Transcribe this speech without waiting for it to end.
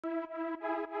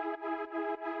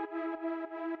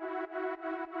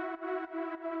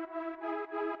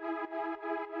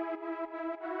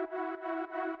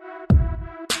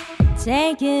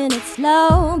Taking it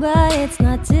slow, but it's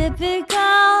not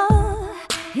typical.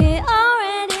 He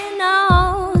already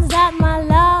knows that my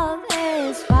love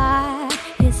is fire.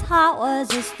 His heart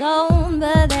was a stone,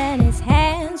 but then his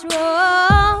hands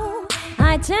roll.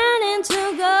 I turned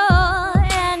into gold,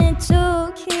 and it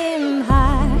took him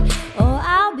high. Oh,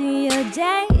 I'll be your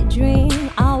daydream.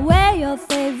 I'll wear your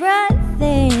favorite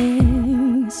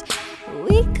things.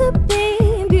 We could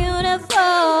be beautiful.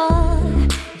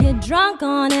 Drunk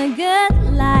on a good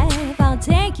life, I'll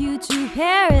take you to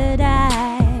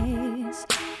paradise.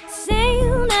 Say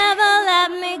you'll never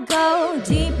let me go.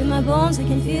 Deep in my bones I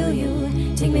can feel you.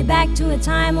 Take me back to a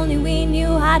time only we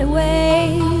knew how to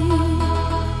wait.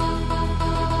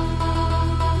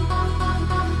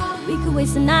 We could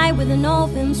waste the night with an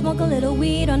old film, smoke a little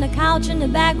weed on the couch in the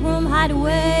back room, hide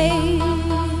away.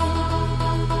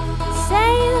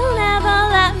 Say you'll never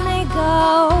let me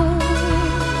go.